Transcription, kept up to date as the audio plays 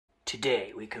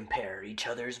Today we compare each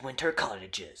other's winter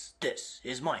cottages. This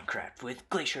is Minecraft with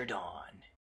Glacier Dawn.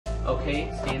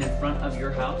 Okay, stand in front of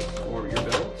your house or your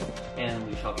build, and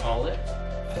we shall call it.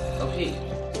 Okay,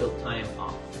 build time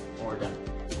off or done.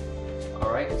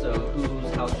 Alright, so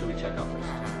whose house should we check out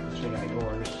first? Check out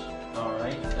yours.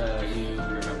 Alright, you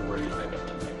remember where you checked out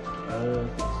the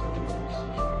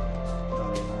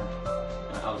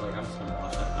I was like, I'm just gonna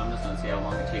watch it. I'm just gonna see how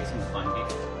long it takes him to find me.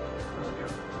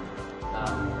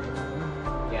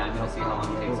 Yeah, I'm gonna see how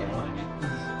long it takes him to find me.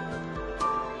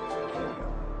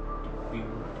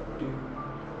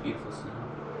 Beautiful snow.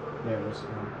 There it is.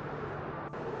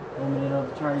 1 minute of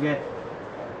the target.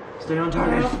 Stay on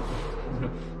target.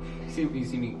 You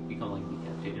see me become like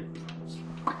decapitated.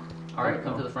 Alright,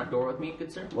 come to the front door with me,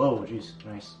 good sir. Whoa, jeez,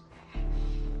 nice.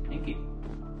 Thank you.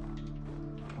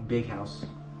 Big house.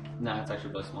 No, it's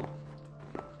actually really small.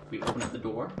 We open up the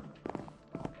door.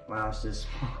 Wow, it's just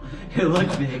it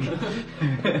looks big.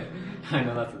 I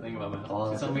know that's the thing about my house.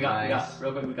 Oh, So we got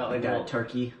real quick. We got like a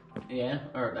turkey. Yeah,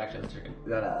 or actually that's chicken.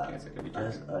 We got I guess it could be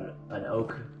chicken. an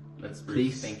oak. That's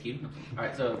Please. Thank you. All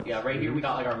right, so yeah, right here we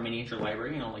got like our miniature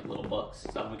library, you know, like little books,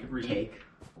 stuff we could read. Cake.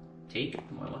 Cake?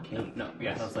 What? Cake. No,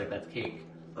 yeah, that's cake.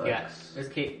 Books. Yeah, there's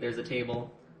cake. There's a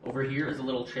table. Over here is a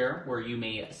little chair where you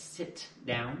may sit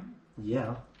down.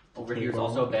 Yeah. Over here is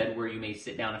also a bed where you may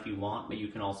sit down if you want, but you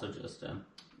can also just,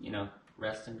 you know,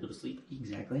 rest and go to sleep.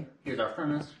 Exactly. Here's our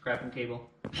furnace, crafting table.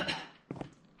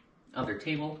 Other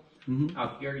table.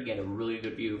 Out here you get a really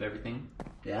good view of everything.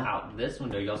 Yeah. Out this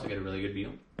window you also get a really good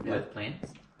view with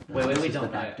plants. Wait, Don't. The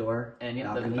back door. And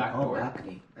yeah, balcony. the back door.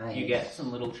 Balcony. Nice. You get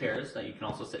some little chairs that you can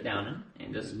also sit down in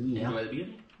and just enjoy the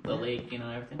beauty, the lake, you know,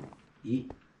 everything.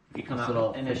 Eat. If you come This out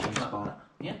little and then fishing spot.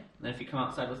 Yeah, and then if you come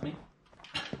outside with me.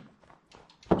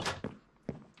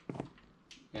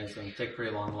 Yeah, it's gonna take a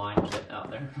pretty long line to get out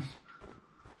there.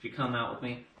 If you come out with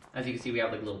me, as you can see, we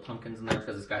have like little pumpkins in there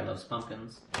because this guy loves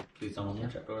pumpkins. Please don't open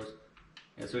trapdoors.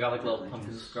 Yeah, so we got like little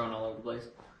pumpkins growing all over the place.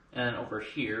 And over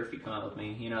here, if you come out with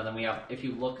me, you know, then we have. If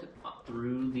you look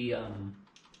through the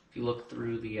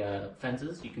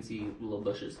fences, you can see little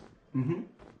bushes. If you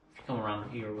come around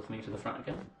here with me to the front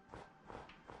again,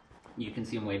 you can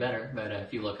see them way better. But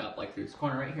if you look up like through this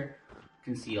corner right here, you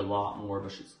can see a lot more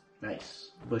bushes.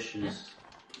 Nice. Bushes. Yeah.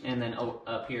 And then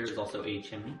up here is also a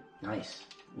chimney. Nice.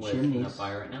 With Chimneys. a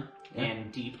fire right now. Yeah.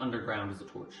 And deep underground is a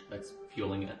torch that's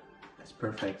fueling it. That's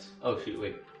perfect. Oh shoot,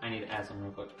 wait. I need to add something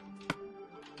real quick.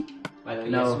 By the way,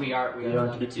 No, yes, we are you don't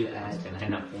allowed get to do add this. I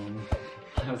know. anything.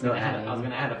 I was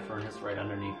gonna add a furnace right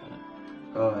underneath it.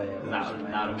 Oh yeah. That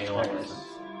would make a lot more sense.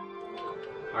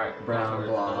 Alright, Brown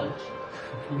block.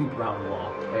 Brown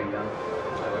block. There you go.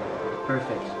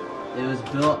 Perfect. It was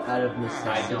built out of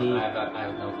necessity. I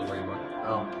have no clue where you were.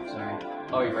 Oh, sorry.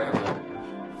 Oh, you're right over there.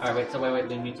 Alright, wait, so wait,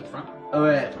 lean me to the front. Oh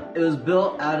wait, it was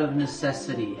built out of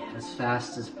necessity, as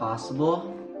fast as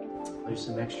possible. There's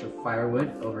some extra firewood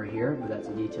over here, but that's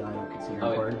a detail I don't consider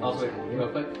important. Also, real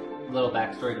quick, little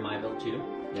backstory to my build too.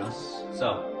 Yes.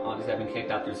 So, obviously I've been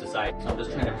kicked out through society, so I'm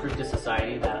just trying to prove to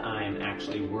society that I'm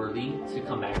actually worthy to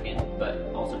come back in,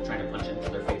 but also trying to punch it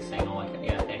into their face saying, oh,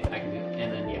 yeah, hey, I can do it.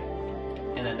 And then, yeah.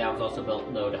 And then that was also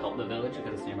built, though, to help the village,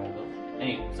 because it's nearby the village.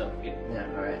 Anyway, so, Yeah,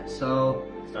 alright, so...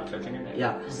 Stop touching your neck.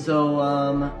 Yeah, so,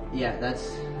 yeah,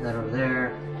 that's that over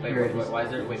there. Wait,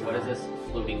 what is this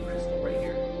floating crystal right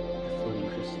here? Floating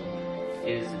crystal.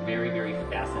 It is very, very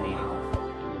fascinating.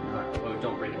 Oh,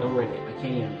 don't break it, don't break it. I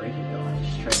can't even break it though, I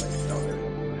just tried like fell there.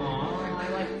 Aww, I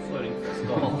like floating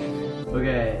crystal.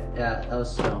 Okay, yeah, that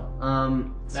was snow.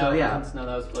 So yeah. No,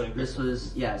 that was floating crystal. This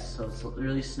was, yes, so it's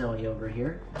really snowy over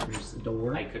here. Here's the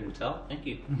door. I couldn't tell, thank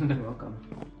you. You're welcome.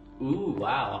 Ooh,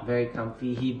 wow. Very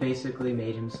comfy. He basically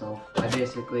made himself, I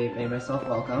basically made myself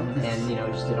welcome and, you know,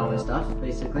 just did all my stuff,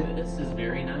 basically. This is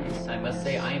very nice. I must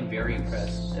say, I am very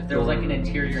impressed. If there was like an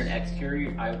interior and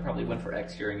exterior, I would probably went for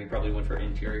exterior and you probably went for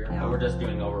interior. Yeah. But we're just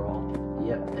doing overall.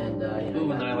 Yep, and, you know.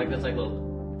 Ooh, and then I like this like little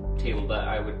table, but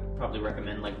I would probably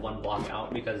recommend like one block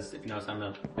out because if you notice, I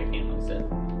can't really sit.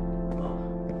 Well,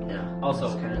 yeah. Also,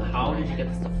 how did you get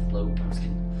this to float? I'm just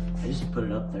kidding. I just put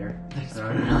it up there. I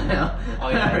don't Oh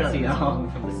yeah, I I don't see it know.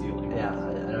 from the ceiling. Yeah, I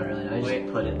don't really know. I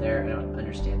just put it there. I don't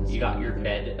understand this. You got your either.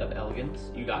 bed of elegance.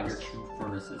 You got your 2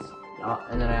 furnaces.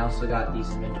 And then I also got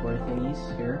these inventory thingies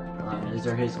here. These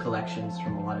are his collections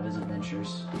from a lot of his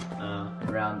adventures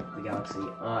around the galaxy.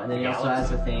 And then he also has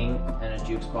a thing and a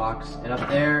jukes box. And up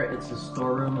there, it's a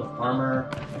storeroom of armor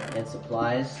and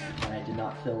supplies. And I did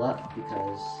not fill up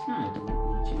because I didn't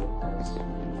need to. Because we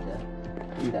need to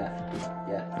do that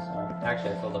yet. So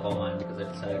Actually, I filled up all mine because I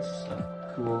decided to.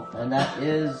 cool. And that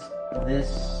is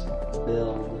this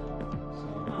build.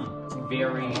 So,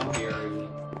 Very, very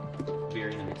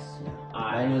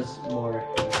Mine was more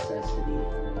necessity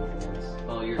than anything else.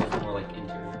 Well, yours is more like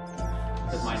interior.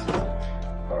 Because mine is.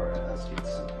 Alright, let's get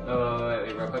some Oh,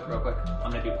 wait, real quick. I'm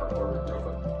gonna do parkour real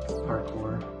quick.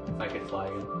 parkour. If I could fly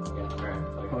again. Yeah, alright.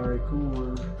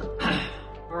 Parkour.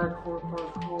 Parkour.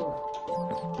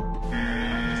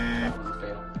 That was a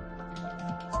fail.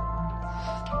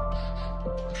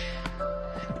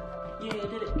 Yeah, I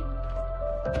did it.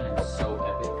 I'm so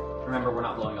epic. Remember, we're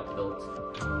not blowing up the builds.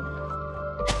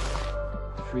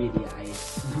 Free the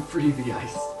ice. Free the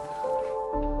ice.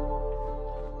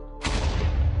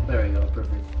 There we go,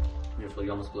 perfect. Beautiful,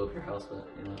 you almost blew up your house, but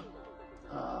you know.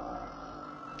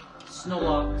 Snow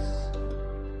blocks.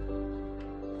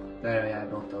 There, yeah, I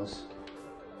built those.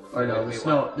 Or no, Wait,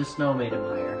 the snow made them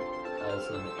higher.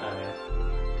 Snow. Yeah.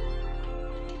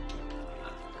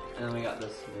 And then we got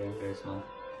this very small.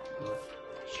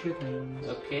 Sure things.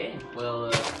 Okay, well,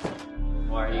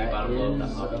 why are you about to blow up that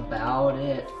That mob? is about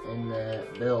it in the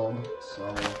build,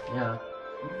 so yeah.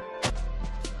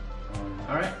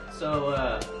 Alright,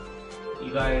 so,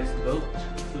 you guys vote.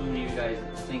 Who do you guys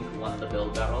think won the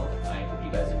build battle? I hope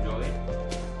you guys enjoyed.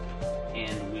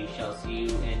 And we shall see you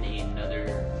in another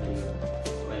video.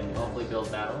 When hopefully build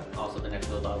battle. Also, the next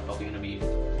build battle is probably going to be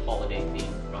holiday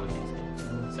themed, probably Thanksgiving.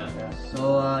 So,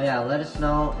 So yeah, let us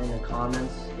know in the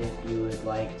comments if you would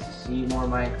like to see more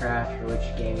Minecraft or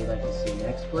which game you'd like to see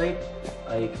next played.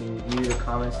 You can view the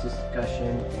comments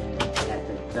discussion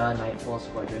at the Nightfall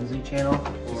Squadronsy channel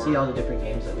to see all the different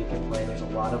games that we can play. There's a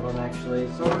lot of them actually,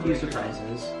 so a few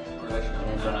surprises.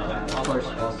 And of course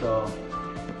also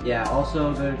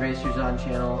go to Gracer's on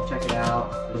channel, check it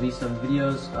out. There'll be some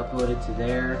videos uploaded to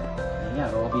there, and yeah,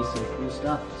 there'll be some cool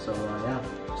stuff. So yeah,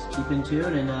 just keep in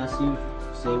tune and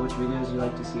say which videos you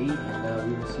like to see,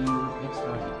 and we will see you next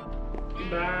time.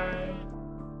 goodbye.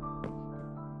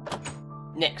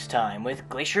 Next time with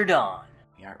Glacier Dawn.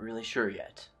 We aren't really sure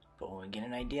yet, but when we get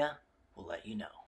an idea, we'll let you know.